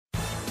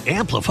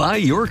Amplify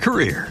your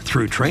career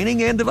through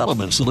training and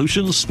development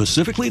solutions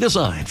specifically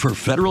designed for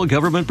federal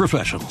government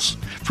professionals.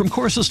 From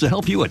courses to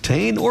help you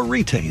attain or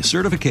retain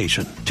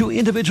certification, to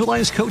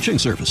individualized coaching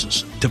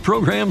services, to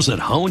programs that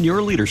hone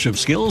your leadership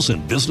skills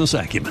and business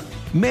acumen,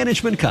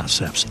 Management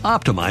Concepts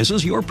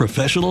optimizes your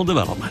professional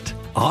development.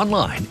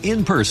 Online,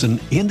 in person,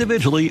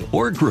 individually,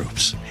 or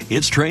groups,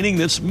 it's training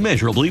that's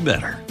measurably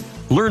better.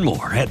 Learn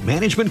more at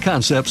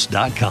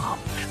managementconcepts.com.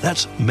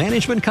 That's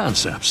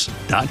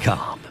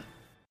managementconcepts.com.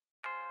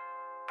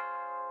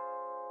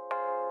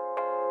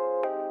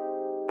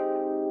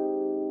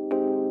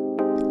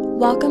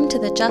 Welcome to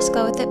the Just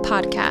Glow With It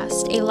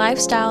podcast, a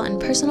lifestyle and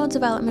personal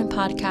development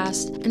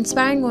podcast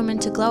inspiring women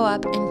to glow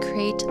up and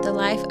create the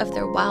life of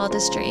their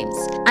wildest dreams.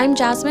 I'm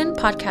Jasmine,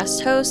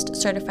 podcast host,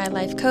 certified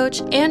life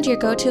coach, and your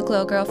go-to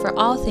glow girl for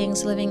all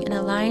things living an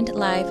aligned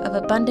life of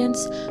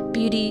abundance,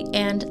 beauty,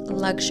 and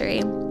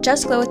luxury.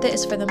 Just Glow With It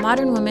is for the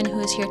modern woman who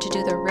is here to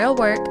do the real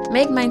work,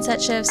 make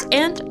mindset shifts,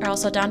 and are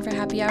also down for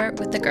happy hour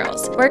with the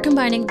girls. We're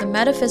combining the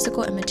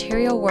metaphysical and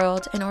material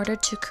world in order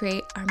to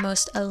create our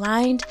most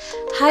aligned,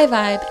 high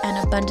vibe,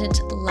 and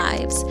abundant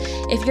lives.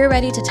 If you're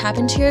ready to tap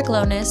into your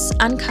glowness,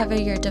 uncover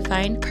your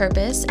divine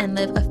purpose, and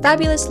live a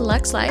fabulous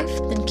luxe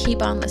life, then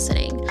keep on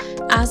listening.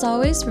 As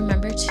always,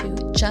 remember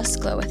to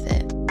just glow with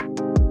it.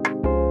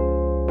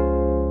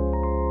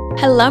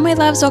 Hello, my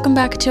loves. Welcome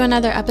back to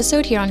another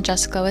episode here on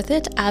Just Glow With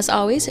It. As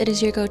always, it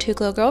is your go-to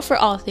glow girl for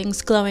all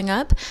things glowing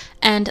up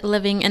and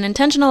living an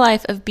intentional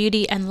life of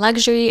beauty and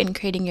luxury and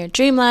creating your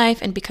dream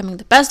life and becoming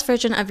the best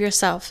version of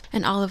yourself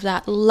and all of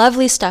that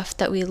lovely stuff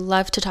that we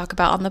love to talk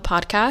about on the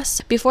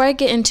podcast. Before I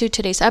get into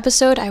today's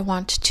episode, I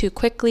want to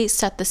quickly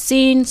set the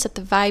scene, set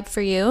the vibe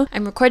for you.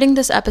 I'm recording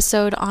this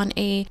episode on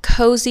a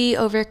cozy,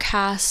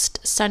 overcast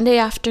Sunday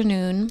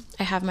afternoon.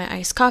 I have my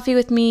iced coffee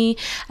with me.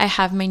 I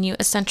have my new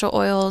essential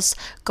oils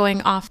going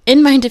off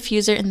in my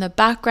diffuser in the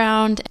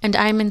background, and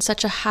I'm in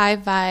such a high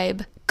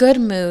vibe, good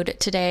mood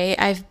today.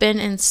 I've been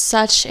in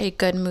such a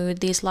good mood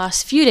these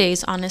last few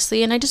days,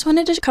 honestly, and I just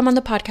wanted to come on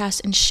the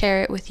podcast and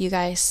share it with you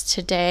guys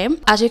today.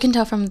 As you can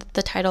tell from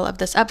the title of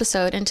this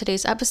episode, in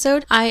today's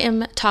episode, I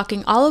am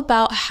talking all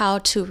about how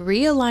to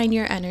realign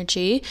your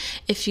energy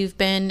if you've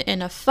been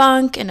in a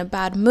funk, in a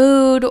bad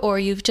mood, or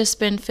you've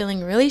just been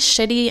feeling really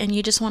shitty and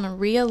you just want to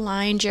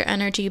realign your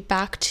energy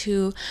back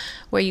to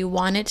where you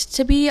want it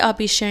to be. I'll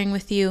be sharing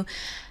with you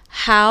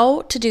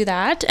how to do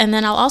that, and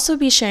then I'll also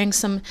be sharing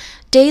some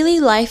daily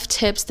life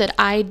tips that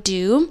I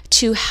do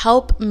to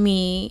help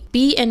me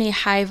be in a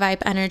high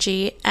vibe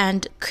energy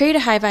and create a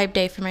high vibe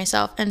day for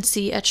myself and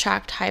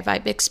attract high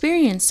vibe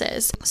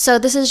experiences. So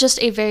this is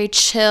just a very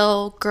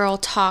chill girl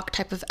talk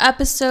type of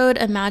episode.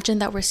 Imagine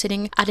that we're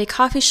sitting at a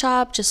coffee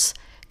shop, just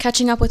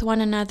catching up with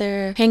one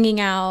another, hanging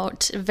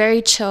out,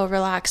 very chill,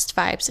 relaxed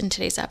vibes in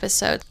today's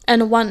episode.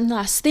 And one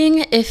last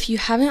thing, if you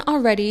haven't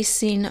already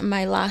seen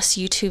my last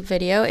YouTube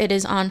video, it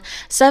is on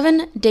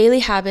 7 daily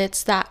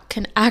habits that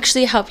can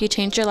actually help you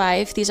change your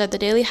life. These are the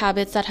daily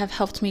habits that have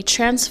helped me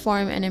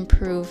transform and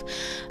improve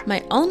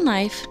my own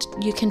life.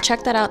 You can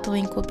check that out. The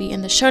link will be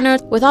in the show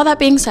notes. With all that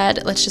being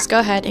said, let's just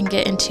go ahead and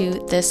get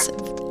into this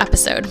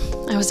episode.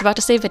 I was about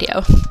to say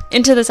video.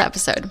 Into this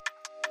episode.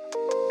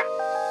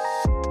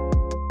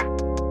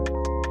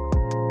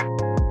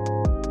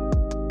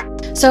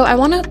 So I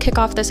want to kick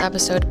off this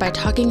episode by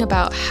talking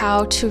about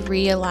how to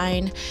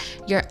realign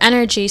your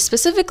energy,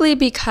 specifically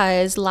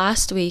because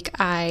last week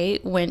I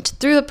went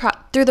through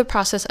the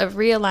process of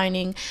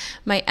realigning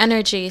my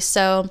energy.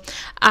 So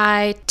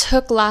I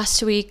took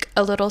last week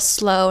a little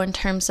slow in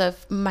terms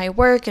of my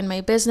work and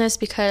my business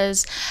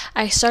because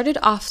I started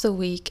off the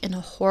week in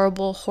a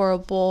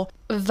horrible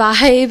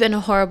vibe, in a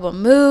horrible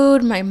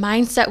mood. My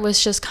mindset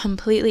was just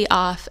completely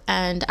off,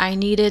 and I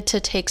needed to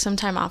take some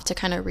time off to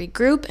kind of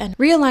regroup and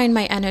realign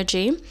my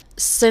energy.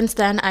 Since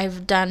then,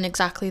 I've done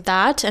exactly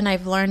that, and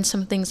I've learned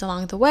some things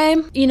along the way.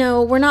 You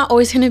know, we're not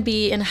always going to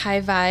be in high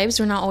vibes.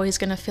 We're not always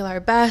going to feel our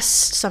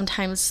best.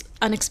 Sometimes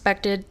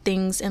unexpected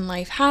things in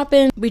life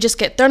happen. We just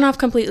get thrown off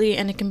completely,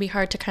 and it can be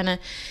hard to kind of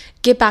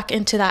get back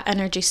into that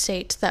energy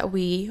state that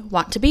we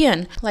want to be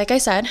in. Like I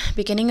said,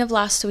 beginning of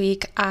last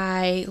week,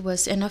 I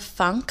was in a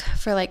funk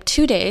for like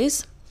 2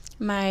 days.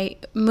 My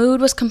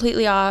mood was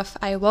completely off.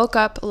 I woke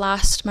up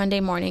last Monday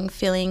morning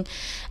feeling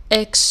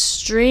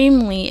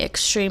extremely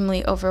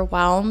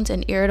overwhelmed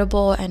and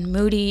irritable and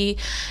moody.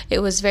 It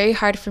was very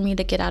hard for me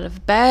to get out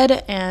of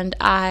bed, and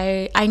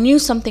I knew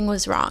something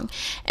was wrong,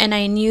 and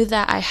I knew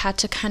that I had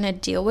to kind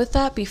of deal with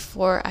that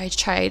before I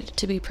tried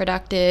to be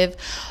productive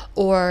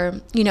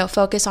or,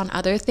 focus on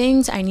other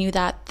things. I knew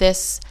that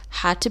this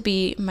had to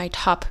be my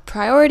top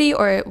priority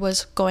or it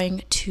was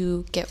going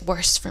to get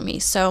worse for me.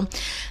 So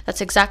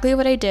that's exactly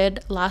what I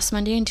did last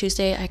Monday and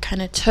Tuesday. I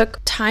kind of took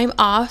time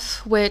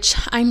off, which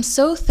I'm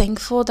so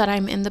thankful that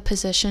I'm in the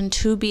position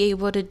to be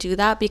able to do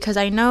that, because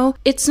I know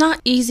it's not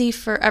easy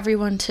for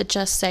everyone to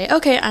just say,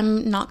 okay,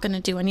 I'm not going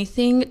to do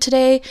anything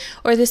today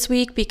or this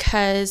week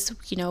because,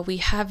 we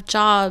have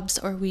jobs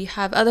or we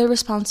have other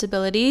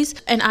responsibilities.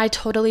 And I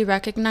totally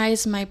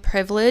recognize my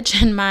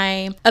privilege and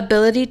my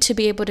ability to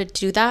be able to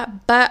do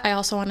that. But I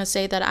also want to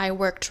say that I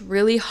worked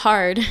really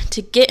hard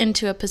to get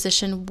into a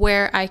position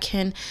where I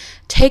can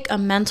take a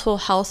mental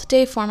health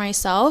day for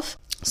myself.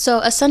 So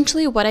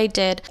essentially what I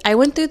did, I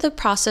went through the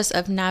process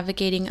of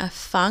navigating a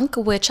funk,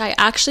 which I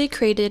actually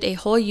created a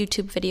whole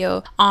YouTube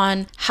video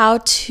on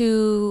how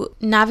to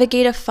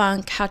navigate a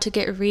funk, how to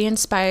get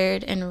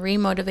re-inspired and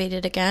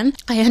re-motivated again.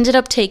 I ended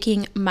up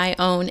taking my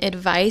own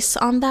advice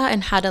on that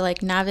and how to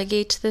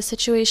navigate the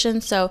situation.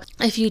 So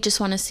if you just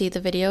want to see the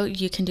video,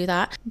 you can do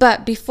that.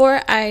 But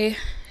before I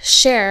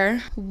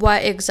share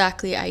what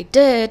exactly I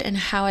did and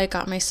how I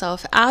got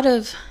myself out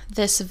of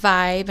this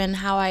vibe and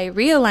how I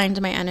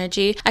realigned my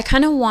energy, I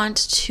kind of want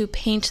to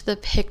paint the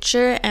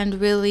picture and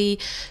really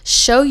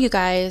show you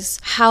guys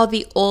how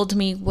the old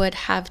me would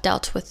have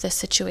dealt with this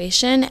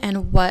situation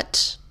and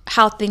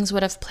how things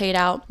would have played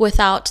out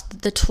without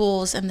the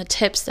tools and the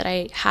tips that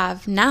I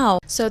have now.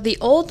 So the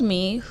old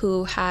me,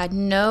 who had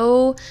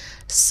no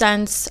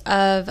sense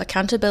of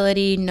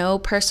accountability, no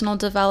personal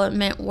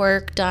development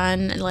work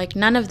done,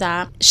 none of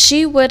that,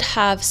 she would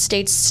have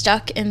stayed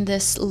stuck in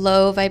this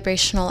low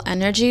vibrational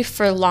energy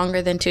for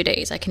longer than 2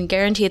 days. I can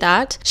guarantee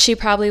that. She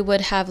probably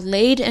would have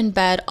laid in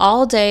bed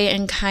all day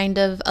and kind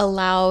of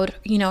allowed,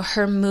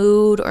 her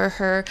mood or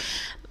her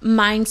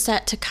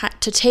mindset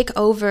to take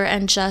over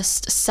and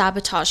just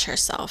sabotage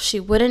herself. She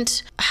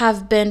wouldn't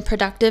have been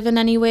productive in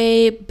any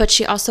way, but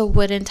she also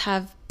wouldn't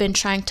have been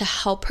trying to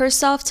help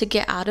herself to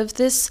get out of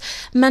this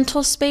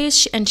mental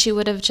space, and she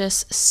would have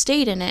just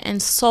stayed in it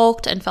and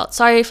sulked and felt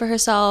sorry for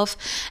herself,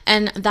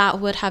 and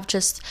that would have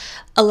just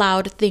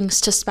allowed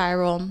things to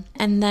spiral.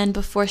 And then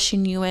before she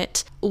knew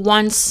it,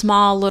 one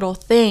small little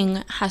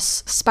thing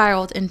has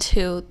spiraled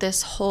into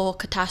this whole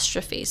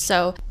catastrophe.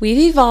 So we've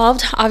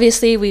evolved,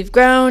 obviously we've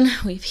grown,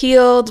 we've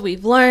healed,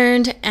 we've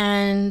learned,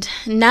 and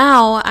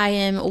now I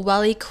am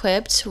well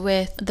equipped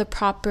with the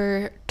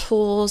proper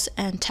tools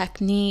and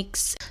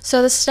techniques.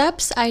 So the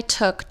steps I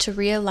took to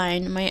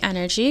realign my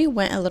energy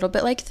went a little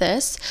bit like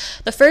this.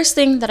 The first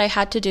thing that I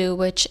had to do,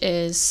 which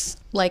is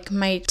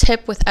my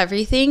tip with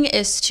everything,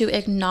 is to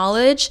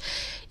acknowledge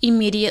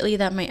immediately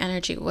that my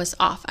energy was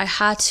off. I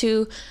had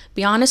to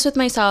be honest with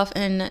myself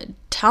and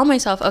tell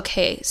myself,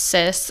 okay,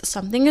 sis,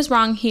 something is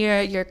wrong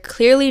here. You're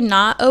clearly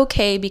not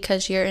okay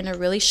because you're in a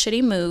really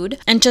shitty mood.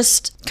 And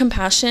just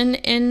compassion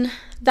in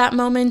that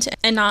moment,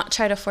 and not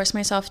try to force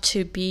myself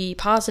to be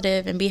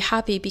positive and be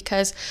happy,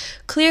 because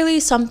clearly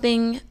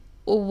something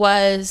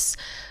was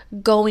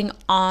going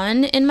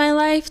on in my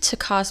life to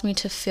cause me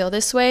to feel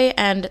this way.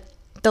 And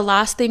the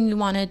last thing you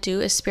want to do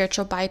is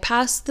spiritual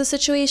bypass the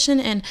situation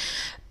and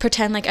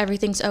pretend like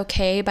everything's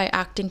okay by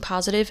acting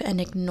positive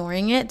and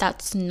ignoring it.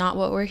 That's not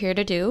what we're here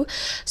to do.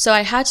 So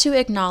I had to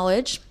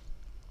acknowledge,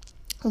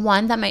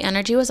 one, that my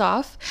energy was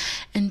off,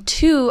 and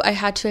two, I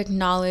had to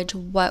acknowledge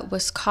what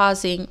was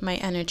causing my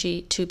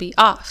energy to be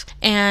off.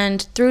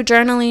 And through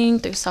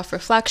journaling, through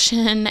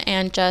self-reflection,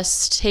 and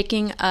just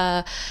taking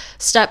a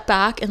step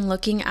back and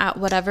looking at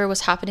whatever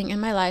was happening in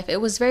my life,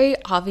 it was very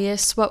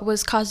obvious what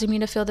was causing me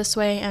to feel this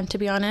way. And to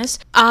be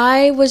honest,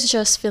 I was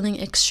just feeling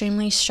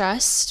extremely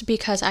stressed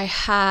because I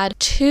had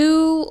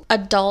 2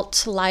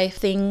 adult life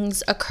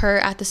things occur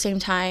at the same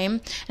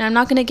time. And I'm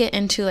not going to get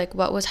into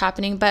what was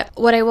happening, but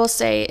what I will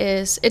say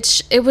is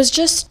it was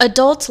just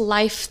adult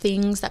life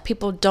things that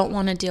people don't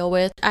want to deal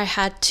with. I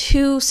had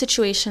 2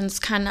 situations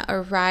kind of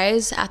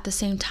arise at the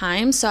same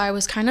time, so I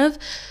was kind of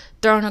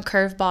thrown a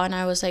curveball, and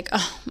I was like,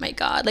 oh my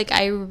God,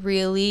 I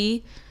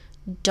really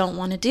don't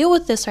want to deal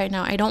with this right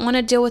now. I don't want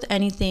to deal with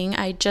anything.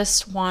 I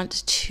just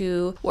want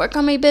to work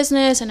on my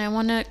business and I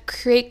want to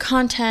create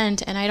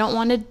content, and I don't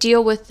want to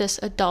deal with this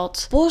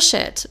adult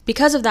bullshit.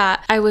 Because of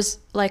that, I was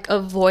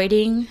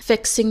avoiding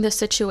fixing the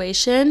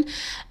situation,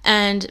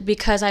 and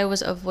because I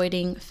was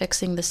avoiding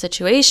fixing the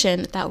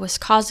situation, that was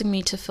causing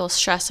me to feel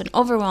stressed and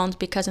overwhelmed,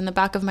 because in the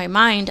back of my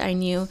mind, I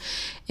knew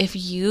if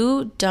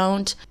you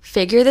don't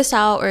figure this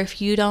out or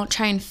if you don't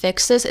try and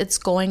fix this, it's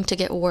going to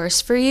get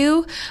worse for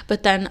you.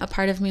 But then a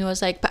part of me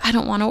was but I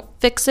don't want to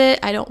fix it.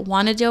 I don't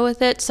want to deal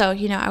with it. So,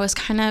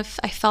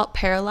 I felt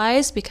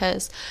paralyzed,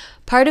 because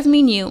part of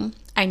me knew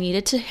I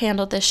needed to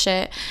handle this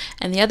shit,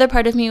 and the other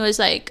part of me was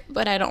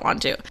but I don't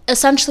want to.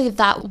 Essentially,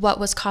 that what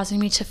was causing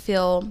me to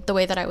feel the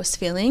way that I was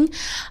feeling.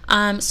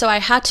 So I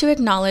had to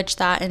acknowledge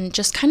that and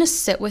just kind of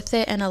sit with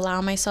it and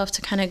allow myself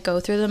to kind of go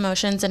through the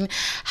motions and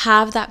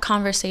have that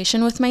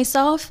conversation with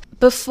myself.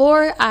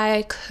 Before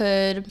I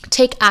could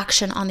take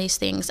action on these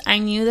things, I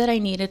knew that I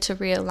needed to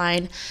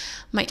realign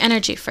my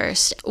energy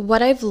first.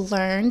 What I've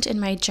learned in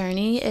my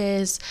journey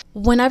is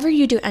whenever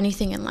you do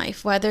anything in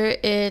life, whether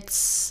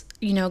it's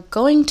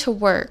going to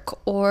work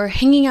or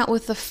hanging out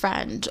with a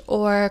friend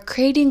or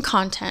creating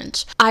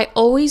content, I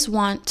always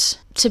want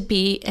to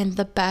be in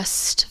the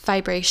best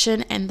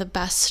vibration and the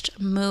best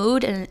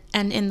mood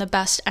and in the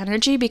best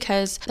energy,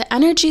 because the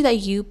energy that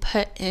you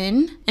put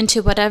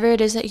into whatever it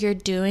is that you're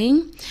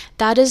doing,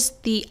 that is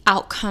the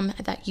outcome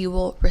that you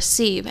will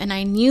receive. And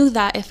I knew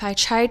that if I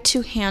tried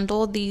to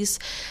handle these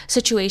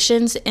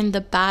situations in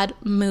the bad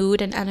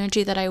mood and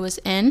energy that I was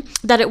in,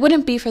 that it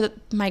wouldn't be for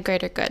my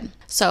greater good.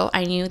 So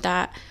I knew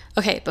that,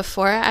 okay,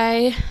 before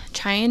I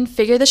try and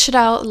figure this shit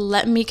out,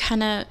 let me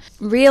kind of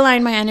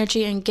realign my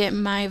energy and get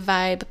my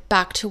vibe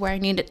back to where I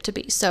need it to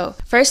be. So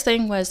first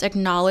thing was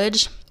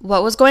acknowledge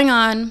what was going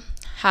on,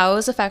 how it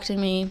was affecting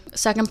me.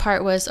 Second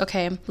part was,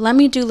 okay, let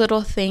me do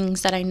little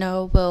things that I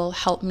know will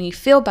help me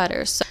feel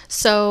better.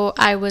 So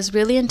I was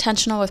really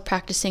intentional with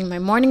practicing my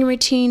morning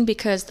routine,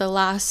 because the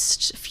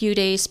last few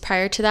days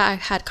prior to that, I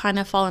had kind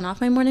of fallen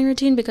off my morning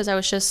routine because I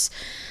was just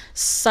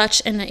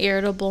such an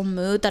irritable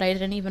mood that I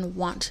didn't even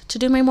want to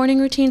do my morning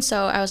routine.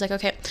 So I was like,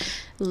 okay,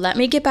 let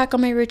me get back on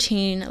my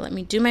routine. Let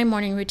me do my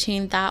morning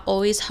routine. That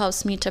always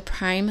helps me to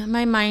prime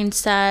my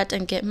mindset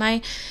and get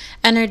my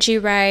energy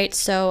right.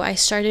 So I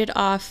started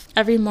off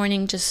every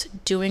morning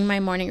just doing my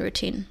morning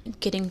routine,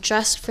 getting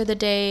dressed for the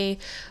day,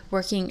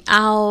 working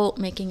out,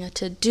 making a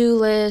to-do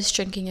list,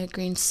 drinking a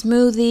green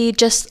smoothie,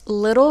 just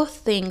little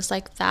things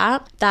like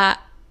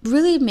that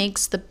really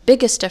makes the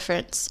biggest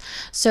difference.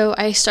 So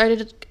I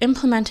started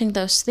implementing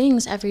those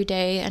things every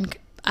day, and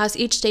as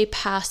each day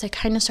passed, I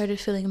kind of started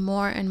feeling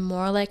more and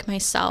more like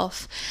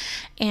myself.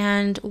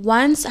 And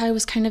once I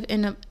was kind of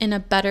in a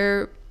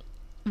better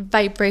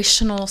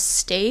vibrational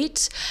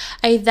state,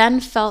 I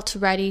then felt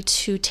ready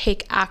to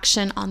take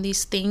action on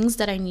these things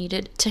that I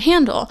needed to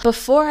handle.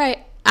 Before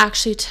I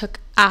actually took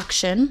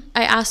action,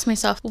 I asked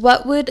myself,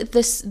 what would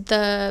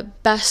the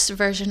best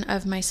version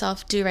of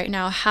myself do right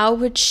now? How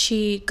would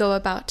she go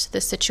about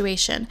this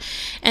situation?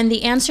 And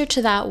the answer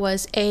to that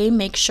was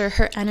make sure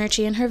her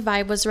energy and her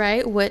vibe was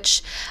right,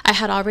 which I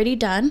had already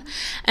done.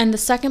 And the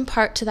second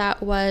part to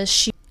that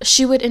was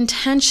she would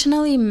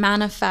intentionally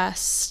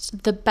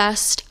manifest the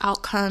best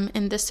outcome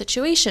in this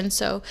situation.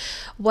 So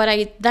what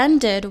I then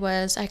did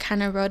was I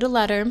kind of wrote a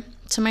letter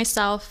to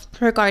myself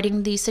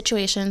regarding these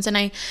situations, and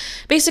I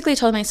basically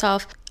told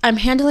myself, I'm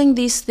handling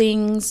these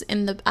things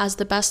as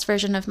the best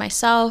version of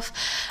myself.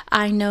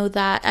 I know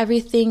that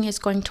everything is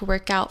going to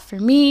work out for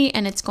me,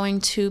 and it's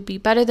going to be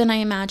better than I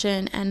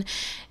imagine, and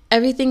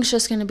everything's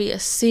just going to be a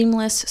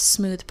seamless,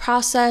 smooth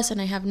process, and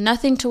I have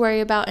nothing to worry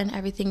about, and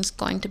everything's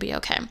going to be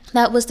okay.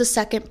 That was the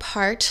second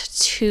part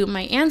to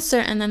my answer.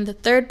 And then the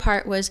third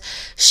part was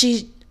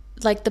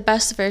the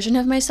best version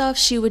of myself,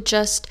 she would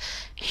just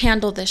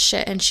handle this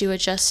shit, and she would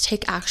just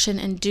take action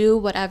and do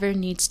whatever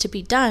needs to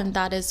be done.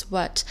 That is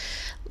what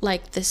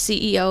the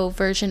CEO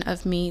version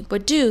of me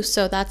would do.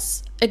 So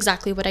that's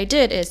exactly what I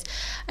did. Is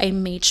I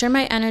made sure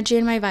my energy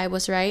and my vibe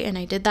was right, and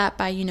I did that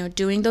by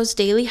doing those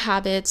daily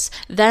habits.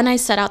 Then I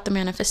set out the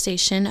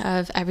manifestation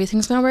of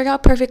everything's gonna work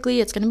out perfectly,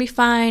 it's gonna be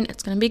fine,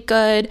 it's gonna be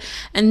good.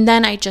 And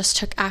then I just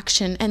took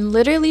action, and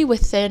literally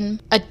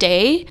within a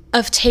day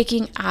of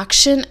taking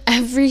action,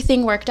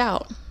 everything worked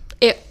out.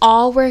 It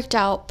all worked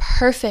out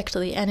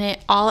perfectly, and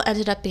it all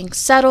ended up being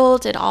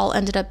settled. It all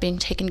ended up being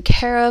taken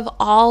care of,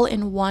 all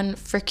in one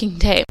freaking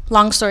day.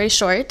 Long story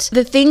short,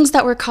 the things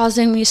that were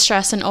causing me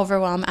stress and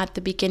overwhelm at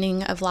the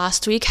beginning of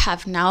last week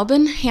have now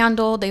been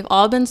handled. They've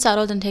all been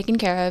settled and taken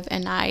care of,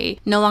 and I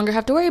no longer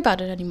have to worry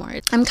about it anymore.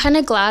 I'm kind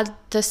of glad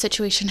the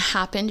situation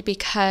happened,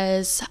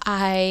 because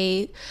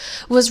I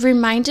was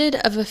reminded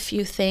of a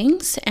few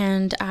things,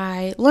 and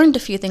I learned a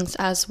few things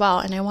as well.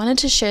 And I wanted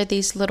to share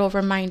these little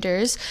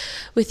reminders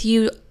with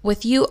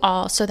you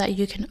all so that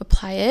you can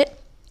apply it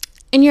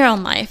in your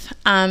own life,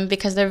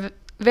 because they're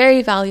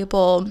very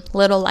valuable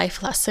little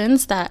life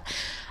lessons that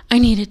I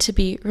needed to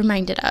be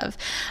reminded of.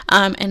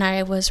 And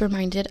I was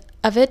reminded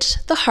of it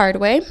the hard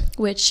way,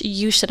 which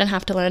you shouldn't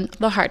have to learn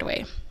the hard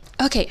way.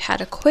 Okay, had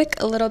a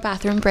quick little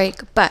bathroom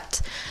break,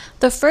 but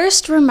the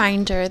first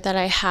reminder that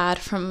I had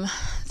from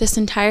this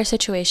entire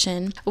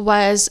situation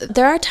was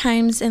there are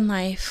times in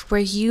life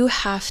where you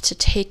have to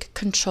take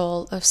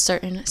control of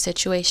certain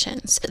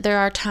situations. There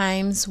are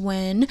times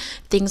when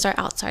things are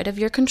outside of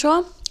your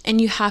control, and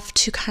you have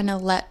to kind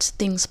of let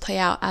things play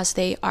out as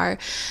they are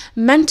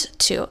meant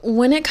to.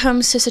 When it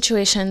comes to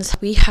situations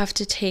we have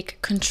to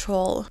take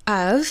control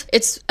of,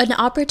 it's an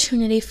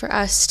opportunity for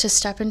us to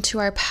step into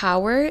our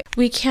power.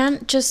 We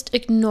can't just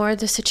ignore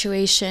the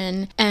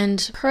situation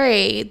and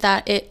pray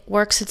that it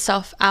works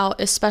itself out,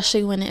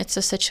 especially when it's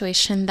a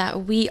situation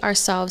that we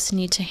ourselves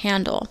need to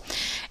handle.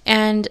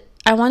 And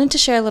I wanted to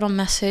share a little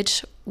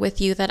message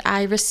with you that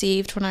I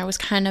received when I was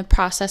kind of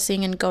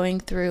processing and going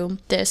through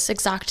this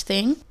exact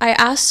thing. I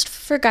asked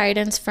for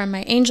guidance from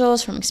my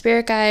angels, from my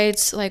spirit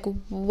guides,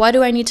 what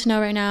do I need to know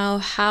right now?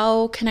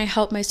 How can I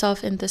help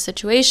myself in this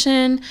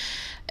situation,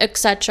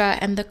 etc.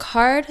 And the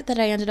card that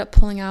I ended up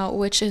pulling out,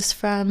 which is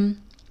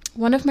from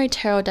one of my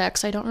tarot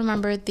decks, I don't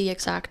remember the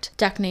exact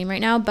deck name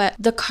right now, but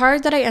the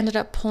card that I ended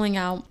up pulling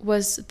out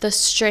was the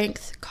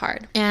Strength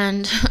card.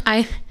 And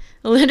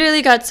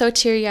literally got so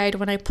teary-eyed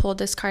when I pulled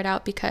this card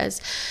out,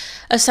 because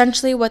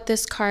essentially what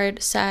this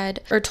card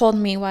said or told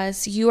me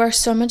was, you are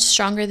so much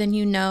stronger than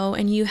you know,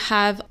 and you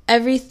have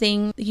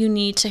everything you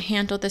need to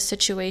handle this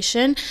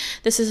situation.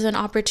 This is an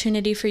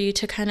opportunity for you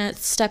to kind of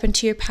step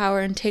into your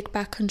power and take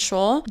back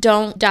control.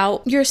 Don't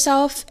doubt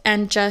yourself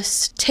and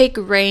just take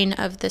reign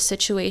of the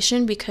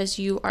situation, because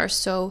you are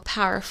so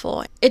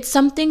powerful. It's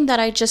something that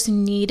I just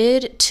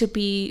needed to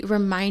be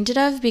reminded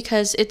of,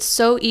 because it's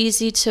so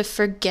easy to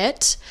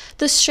forget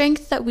the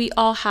strength that we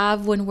all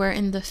have when we're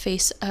in the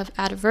face of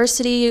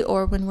adversity,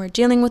 or when we're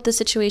dealing with a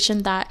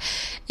situation that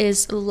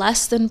is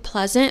less than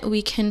pleasant.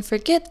 We can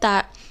forget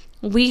that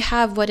we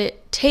have what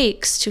it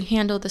takes to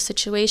handle the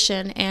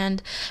situation.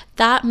 And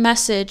that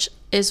message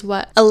is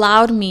what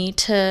allowed me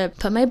to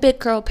put my big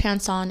girl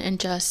pants on and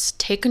just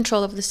take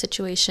control of the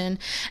situation.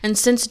 And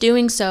since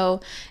doing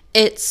so,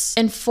 it's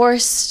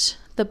enforced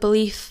the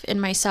belief in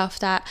myself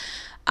that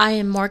I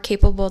am more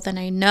capable than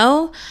I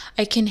know.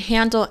 I can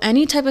handle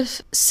any type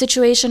of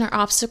situation or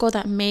obstacle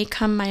that may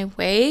come my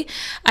way.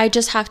 I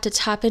just have to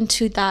tap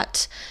into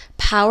that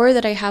power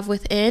that I have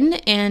within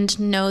and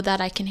know that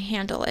I can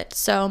handle it.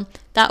 So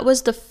that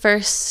was the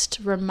first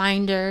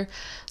reminder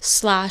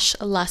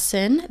 /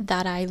 lesson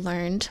that I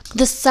learned.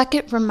 The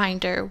second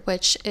reminder,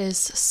 which is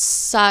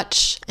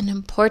such an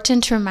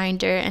important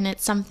reminder, and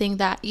it's something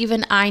that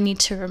even I need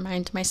to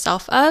remind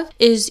myself of,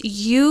 is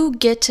you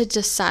get to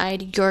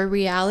decide your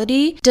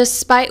reality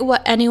despite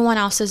what anyone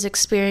else's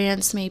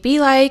experience may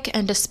be like,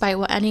 and despite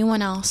what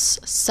anyone else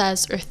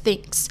says or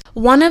thinks.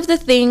 One of the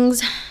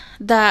things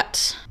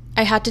that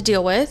I had to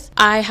deal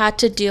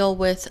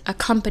with a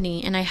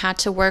company, and I had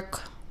to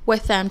work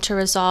with them to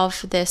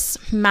resolve this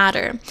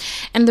matter.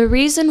 And the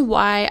reason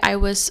why I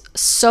was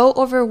so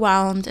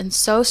overwhelmed and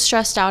so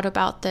stressed out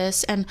about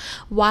this, and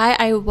why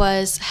I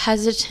was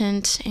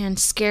hesitant and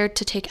scared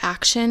to take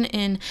action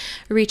in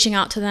reaching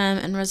out to them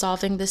and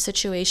resolving this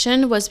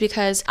situation, was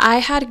because I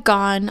had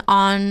gone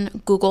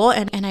on Google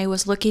and I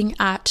was looking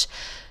at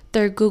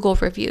their Google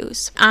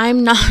reviews.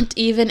 I'm not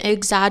even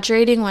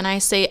exaggerating when I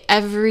say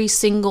every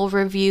single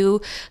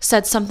review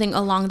said something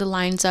along the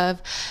lines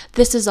of,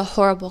 this is a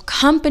horrible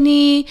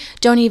company,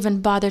 don't even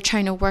bother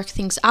trying to work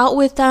things out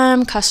with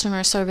them,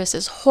 customer service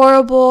is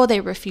horrible, they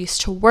refuse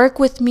to work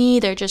with me,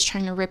 they're just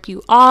trying to rip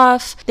you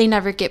off, they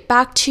never get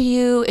back to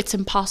you, it's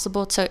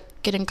impossible to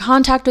get in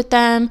contact with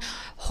them.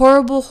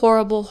 Horrible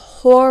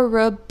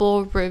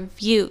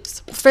reviews.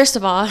 First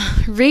of all,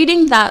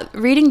 reading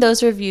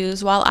those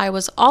reviews while I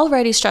was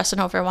already stressed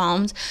and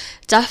overwhelmed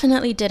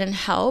definitely didn't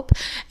help,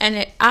 and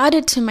it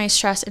added to my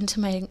stress and to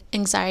my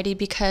anxiety,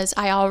 because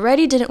I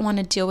already didn't want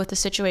to deal with the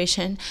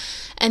situation.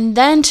 And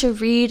then to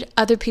read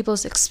other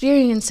people's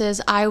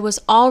experiences, I was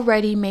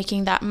already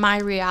making that my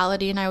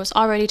reality, and I was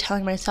already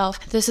telling myself,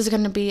 this is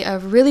going to be a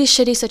really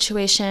shitty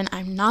situation.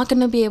 I'm not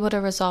going to be able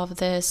to resolve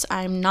this.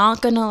 I'm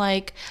not going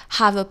to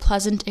have a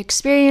pleasant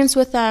experience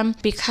with them,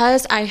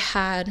 because I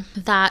had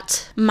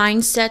that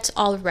mindset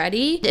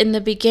already. In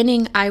the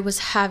beginning, I was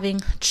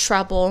having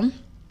trouble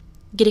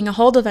getting a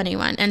hold of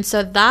anyone. And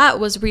so that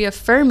was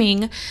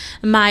reaffirming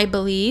my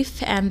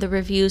belief and the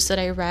reviews that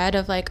I read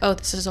of oh,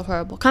 this is a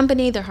horrible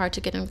company, they're hard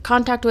to get in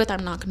contact with,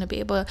 I'm not going to be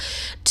able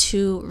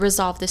to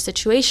resolve this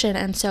situation.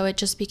 And so it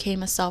just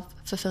became a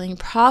self-fulfilling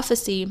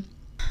prophecy.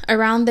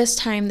 Around this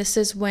time, this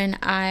is when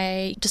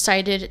I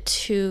decided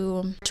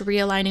to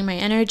realigning my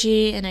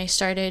energy, and I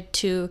started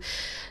to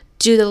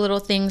do the little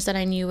things that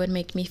I knew would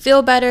make me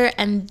feel better.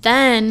 And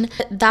then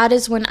that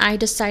is when I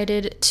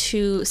decided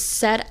to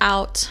set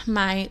out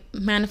my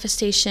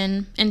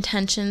manifestation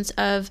intentions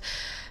of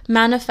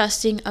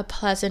manifesting a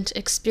pleasant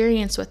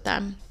experience with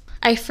them.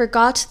 I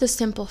forgot the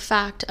simple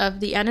fact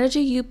of the energy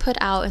you put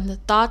out and the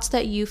thoughts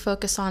that you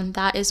focus on,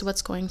 that is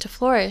what's going to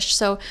flourish.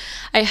 So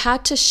I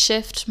had to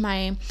shift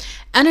my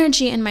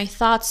energy and my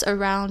thoughts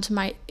around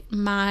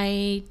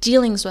my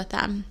dealings with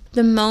them.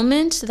 The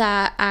moment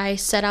that I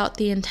set out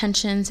the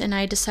intentions and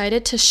I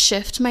decided to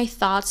shift my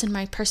thoughts and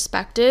my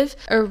perspective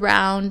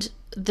around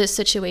this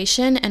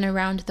situation and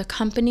around the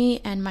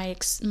company and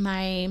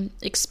my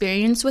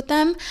experience with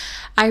them,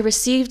 I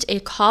received a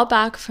call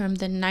back from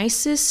the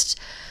nicest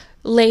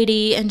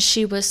lady, and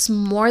she was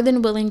more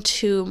than willing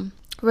to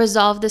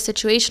resolve the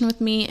situation with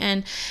me,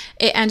 and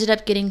it ended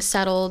up getting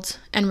settled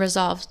and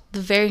resolved the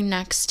very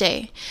next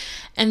day.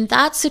 And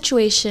that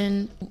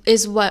situation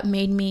is what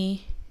made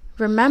me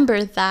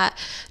remember that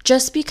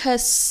just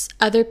because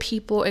other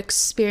people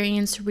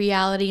experience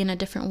reality in a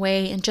different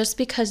way, and just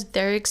because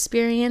their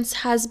experience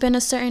has been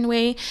a certain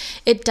way,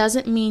 it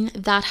doesn't mean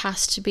that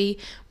has to be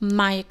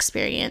my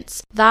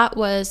experience. That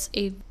was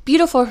a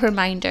beautiful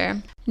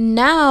reminder.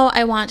 Now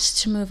I want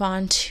to move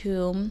on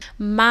to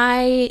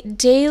my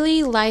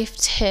daily life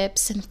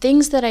tips and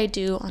things that I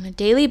do on a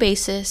daily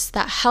basis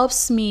that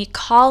helps me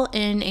call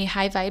in a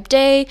high vibe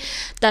day,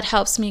 that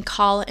helps me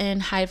call in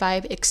high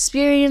vibe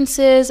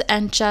experiences,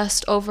 and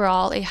just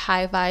overall a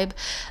high vibe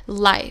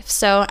life.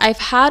 So I've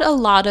had a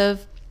lot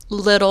of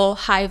little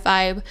high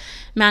vibe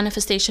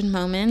manifestation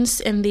moments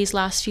in these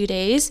last few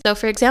days. So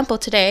for example,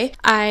 today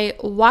I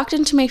walked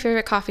into my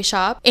favorite coffee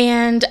shop,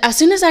 and as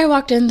soon as I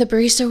walked in, the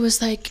barista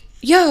was like,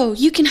 yo,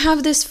 you can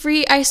have this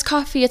free iced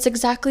coffee. It's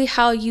exactly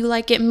how you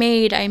like it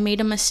made. I made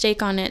a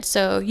mistake on it,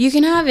 so you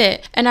can have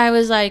it. And I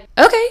was like,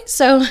 okay.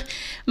 So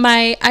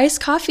my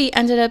iced coffee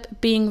ended up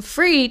being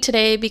free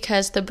today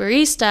because the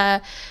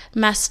barista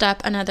messed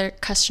up another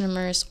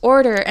customer's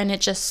order, and it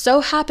just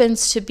so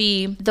happens to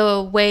be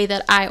the way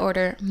that I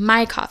order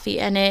my coffee,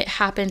 and it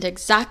happened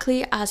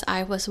exactly as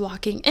I was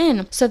walking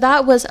in. So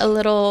that was a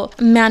little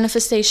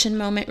manifestation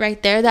moment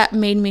right there that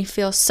made me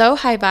feel so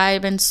high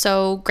vibe and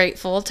so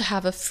grateful to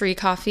have a free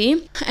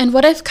coffee. And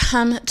what I've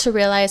come to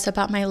realize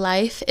about my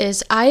life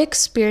is I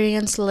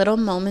experience little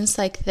moments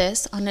like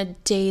this on a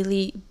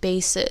daily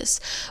basis,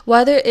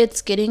 whether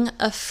it's getting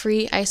a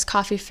free iced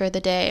coffee for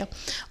the day,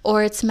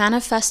 or it's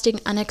manifesting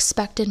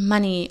unexpected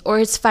money, or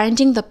it's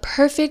finding the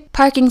perfect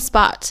parking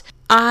spot.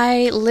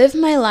 I live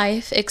my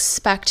life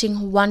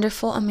expecting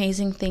wonderful,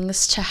 amazing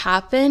things to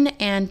happen,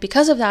 and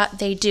because of that,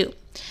 they do.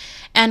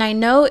 And I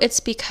know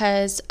it's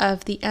because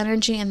of the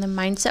energy and the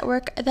mindset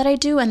work that I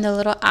do and the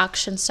little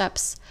action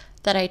steps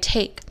that I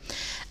take.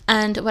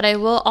 And what I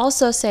will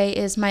also say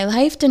is my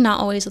life did not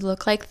always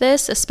look like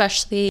this,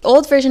 especially the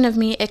old version of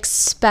me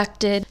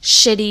expected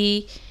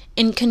shitty,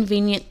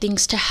 inconvenient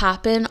things to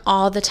happen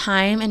all the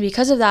time. And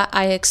because of that,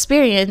 I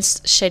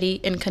experienced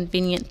shitty,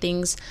 inconvenient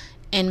things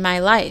in my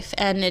life.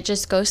 And it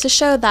just goes to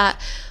show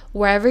that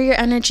wherever your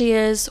energy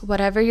is,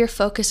 whatever your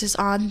focus is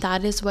on,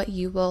 that is what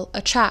you will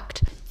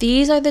attract.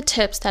 These are the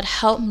tips that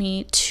help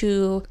me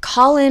to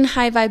call in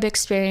high vibe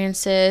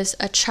experiences,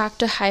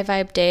 attract a high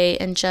vibe day,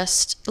 and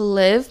just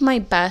live my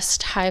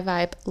best high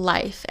vibe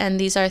life. And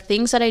these are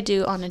things that I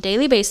do on a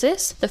daily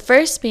basis. The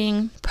first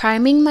being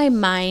priming my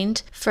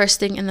mind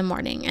first thing in the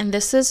morning. And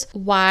this is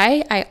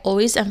why I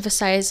always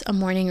emphasize a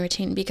morning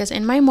routine, because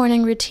in my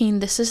morning routine,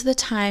 this is the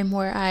time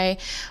where I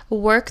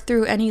work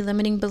through any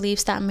limiting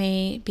beliefs that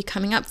may be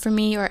coming up for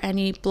me or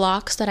any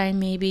blocks that I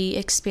may be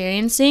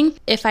experiencing.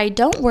 If I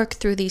don't work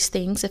through these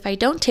things, if I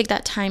don't take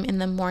that time in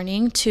the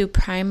morning to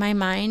prime my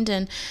mind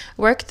and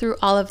work through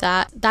all of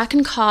that, that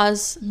can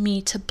cause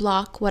me to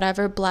block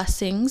whatever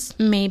blessings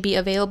may be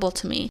available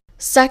to me.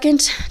 Second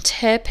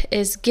tip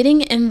is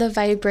getting in the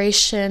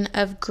vibration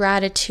of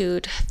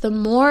gratitude. The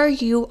more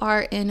you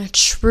are in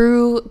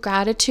true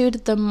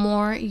gratitude, the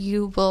more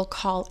you will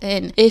call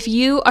in. If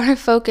you are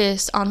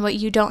focused on what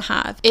you don't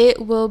have,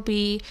 it will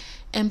be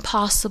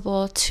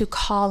impossible to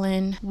call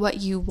in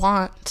what you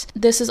want.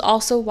 This is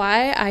also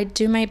why I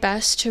do my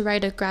best to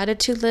write a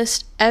gratitude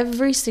list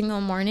every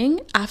single morning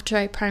after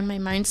I prime my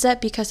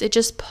mindset, because it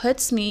just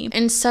puts me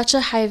in such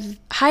a high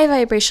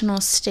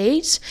vibrational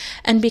state.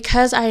 And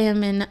because I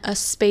am in a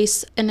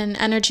space, in an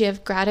energy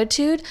of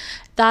gratitude,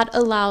 that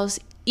allows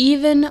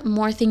even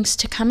more things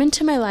to come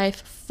into my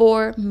life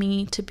for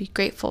me to be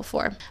grateful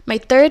for. My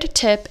third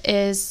tip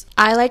is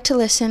I like to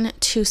listen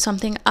to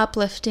something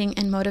uplifting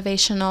and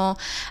motivational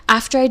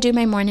after I do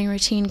my morning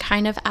routine,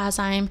 kind of as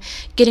I'm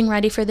getting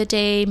ready for the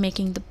day,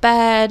 making the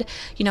bed,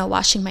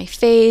 washing my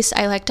face.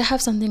 I like to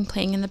have something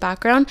playing in the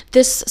background.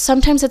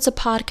 Sometimes it's a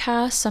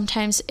podcast,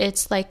 sometimes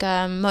it's like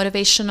a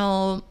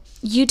motivational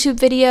YouTube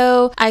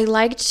video. I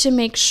like to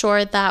make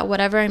sure that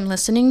whatever I'm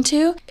listening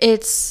to,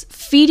 it's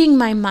feeding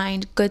my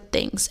mind good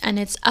things and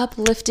it's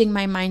uplifting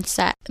my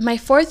mindset. My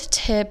fourth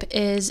tip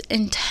is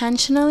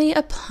intentionally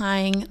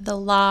applying the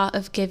law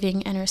of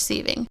giving and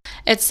receiving.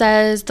 It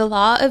says the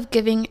law of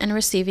giving and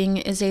receiving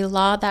is a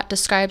law that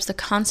describes the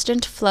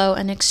constant flow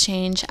and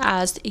exchange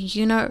as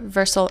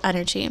universal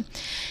energy.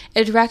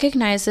 It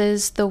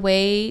recognizes the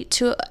way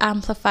to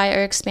amplify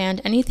or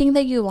expand anything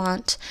that you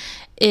want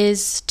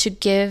is to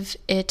give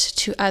it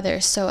to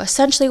others. So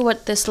essentially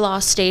what this law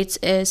states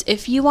is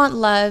if you want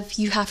love,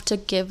 you have to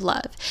give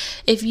love.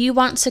 If you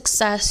want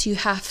success, you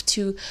have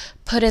to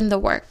put in the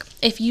work.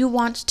 If you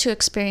want to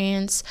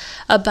experience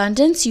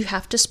abundance, you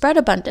have to spread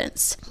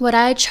abundance. What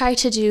I try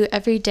to do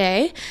every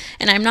day,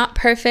 and I'm not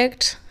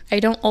perfect, I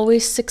don't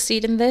always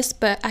succeed in this,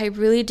 but I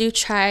really do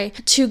try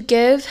to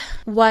give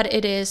what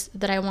it is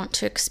that I want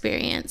to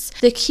experience.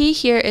 The key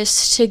here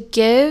is to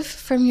give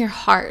from your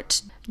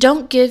heart.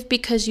 Don't give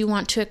because you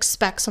want to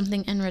expect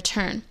something in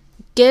return.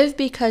 Give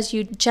because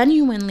you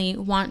genuinely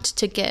want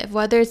to give,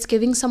 whether it's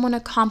giving someone a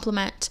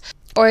compliment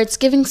or it's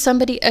giving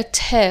somebody a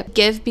tip.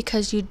 Give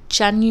because you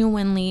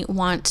genuinely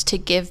want to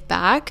give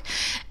back.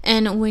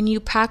 And when you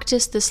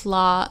practice this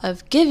law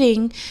of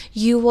giving,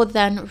 you will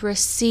then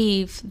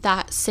receive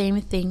that same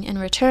thing in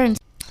return.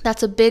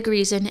 That's a big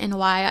reason in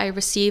why I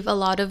receive a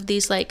lot of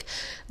these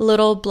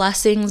little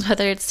blessings,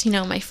 whether it's,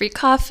 my free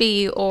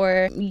coffee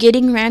or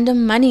getting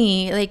random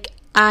money.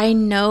 I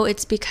know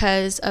it's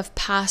because of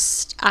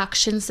past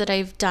actions that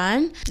I've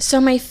done.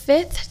 So my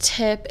fifth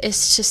tip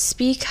is to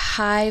speak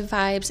high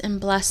vibes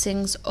and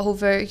blessings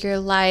over your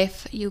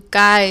life. You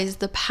guys,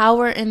 the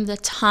power in the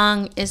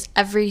tongue is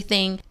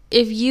everything.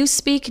 If you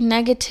speak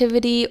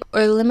negativity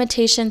or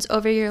limitations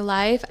over your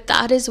life,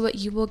 that is what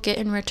you will get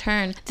in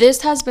return.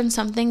 This has been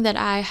something that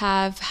I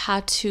have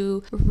had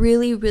to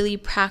really, really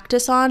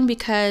practice on,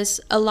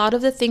 because a lot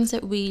of the things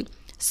that we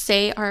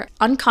say are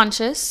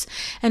unconscious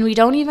and we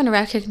don't even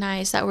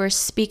recognize that we're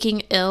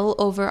speaking ill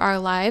over our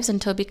lives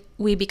until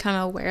we become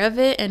aware of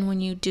it. And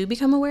when you do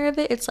become aware of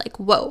it, it's like,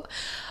 whoa,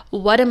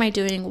 what am I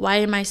doing? Why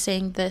am I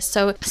saying this?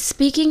 So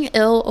speaking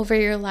ill over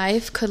your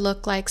life could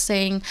look like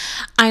saying,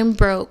 I'm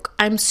broke,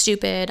 I'm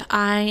stupid,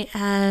 I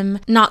am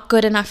not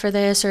good enough for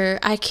this, or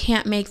I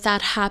can't make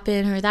that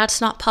happen, or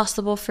that's not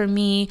possible for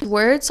me.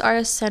 Words are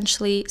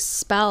essentially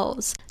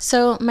spells.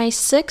 So my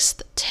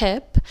 6th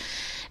tip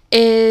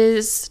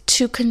is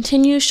to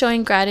continue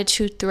showing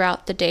gratitude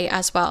throughout the day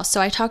as well. So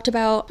I talked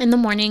about in the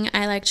morning,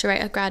 I like to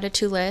write a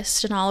gratitude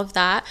list and all of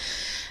that.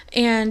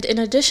 And in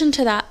addition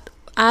to that,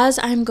 as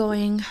I'm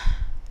going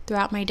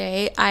throughout my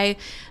day, I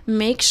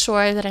make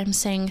sure that I'm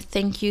saying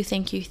thank you,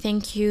 thank you,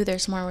 thank you.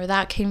 There's more where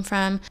that came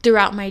from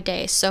throughout my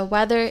day. So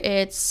whether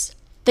it's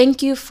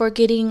thank you for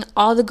getting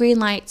all the green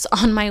lights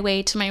on my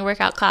way to my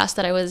workout class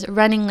that I was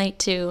running late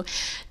to.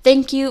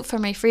 Thank you for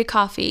my free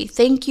coffee.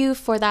 Thank you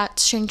for that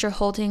stranger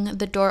holding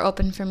the door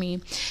open for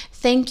me.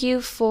 Thank you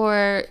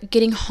for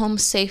getting home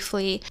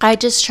safely. I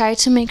just try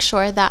to make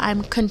sure that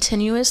I'm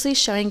continuously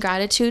showing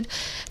gratitude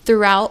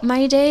throughout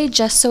my day,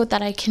 just so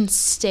that I can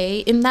stay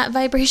in that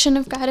vibration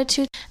of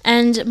gratitude.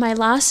 And my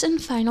last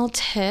and final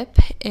tip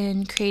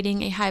in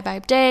creating a high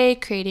vibe day,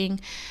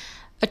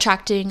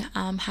 attracting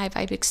high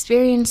vibe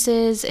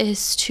experiences,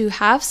 is to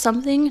have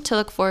something to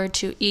look forward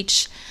to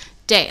each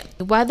day.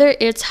 Whether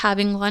it's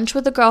having lunch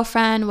with a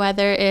girlfriend,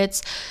 whether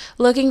it's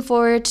looking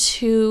forward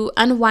to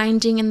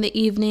unwinding in the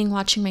evening,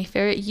 watching my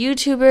favorite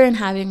YouTuber and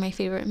having my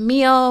favorite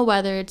meal,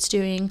 whether it's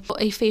doing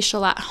a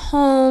facial at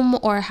home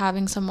or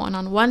having some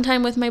one-on-one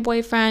time with my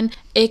boyfriend,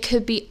 it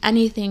could be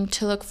anything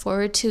to look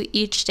forward to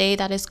each day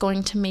that is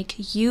going to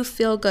make you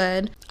feel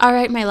good. All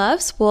right, my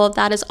loves. Well,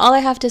 that is all I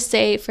have to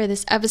say for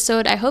this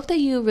episode. I hope that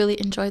you really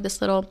enjoyed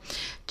this little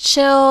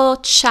chill,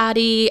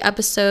 chatty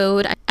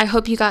episode. I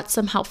hope you got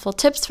some helpful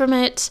tips from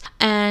it,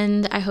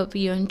 and I hope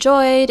you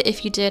enjoyed.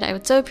 If you did, I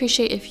would so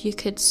appreciate if you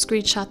could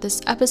screenshot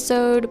this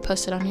episode,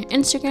 post it on your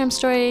Instagram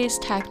stories,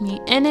 tag me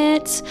in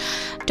it.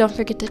 Don't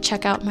forget to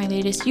check out my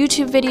latest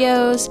YouTube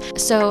videos.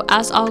 So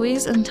as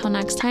always, until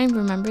next time,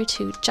 remember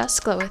to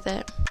just glow with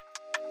it.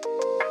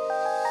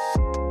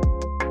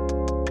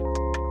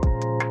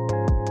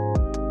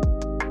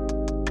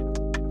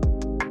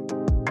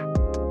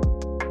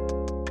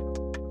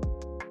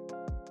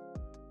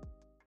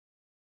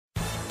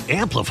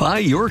 Amplify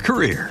your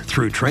career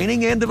through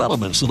training and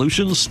development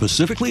solutions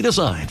specifically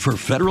designed for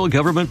federal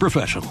government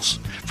professionals.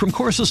 From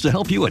courses to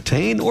help you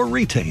attain or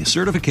retain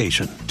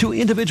certification, to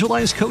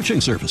individualized coaching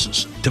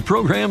services, to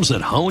programs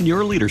that hone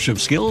your leadership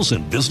skills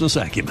and business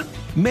acumen,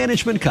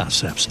 Management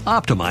Concepts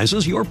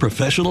optimizes your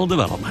professional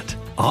development.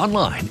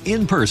 Online,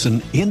 in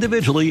person,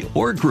 individually,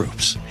 or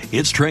groups,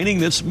 it's training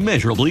that's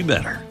measurably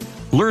better.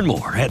 Learn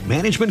more at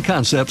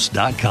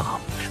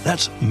managementconcepts.com.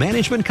 That's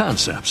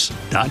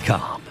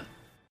managementconcepts.com.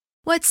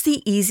 What's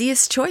the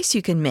easiest choice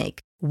you can make?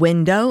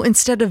 Window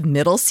instead of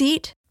middle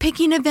seat?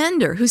 Picking a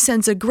vendor who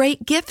sends a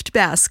great gift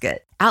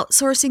basket?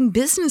 Outsourcing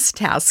business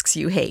tasks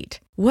you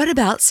hate? What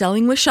about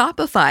selling with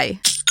Shopify?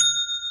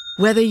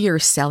 Whether you're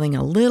selling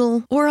a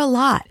little or a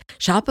lot,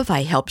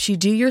 Shopify helps you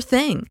do your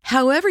thing,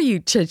 however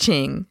you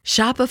cha-ching.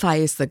 Shopify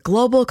is the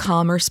global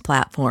commerce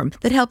platform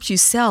that helps you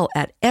sell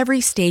at every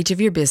stage of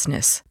your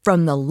business.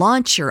 From the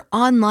launch your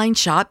online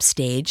shop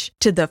stage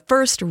to the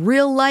first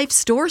real-life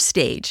store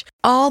stage,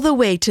 all the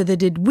way to the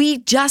did we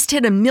just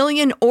hit 1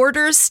 million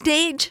orders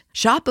stage.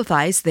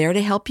 Shopify's there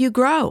to help you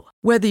grow.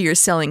 Whether you're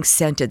selling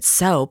scented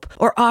soap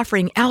or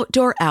offering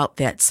outdoor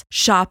outfits,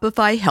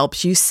 Shopify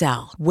helps you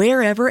sell.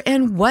 Wherever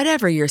and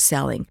whatever you're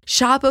selling,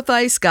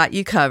 Shopify's got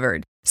you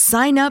covered.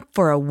 Sign up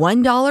for a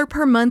 $1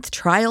 per month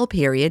trial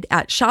period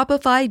at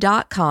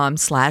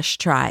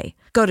shopify.com/try.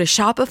 Go to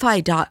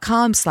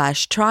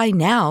shopify.com/try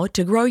now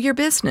to grow your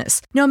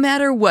business, no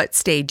matter what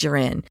stage you're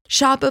in.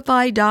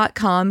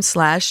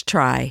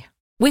 Shopify.com/try.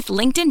 With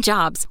LinkedIn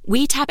Jobs,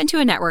 we tap into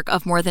a network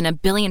of more than 1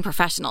 billion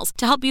professionals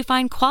to help you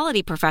find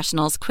quality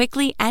professionals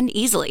quickly and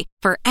easily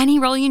for any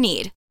role you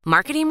need.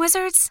 Marketing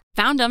wizards?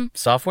 Found them.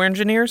 Software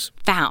engineers?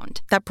 Found.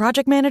 That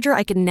project manager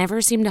I could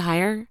never seem to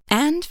hire?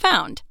 And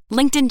found.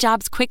 LinkedIn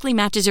Jobs quickly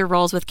matches your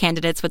roles with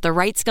candidates with the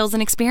right skills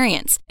and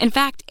experience. In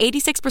fact,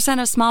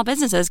 86% of small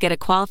businesses get a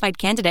qualified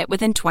candidate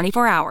within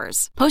 24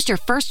 hours. Post your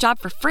first job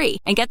for free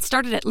and get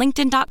started at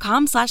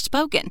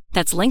linkedin.com/spoken.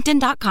 That's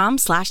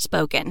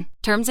linkedin.com/spoken.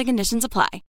 Terms and conditions apply.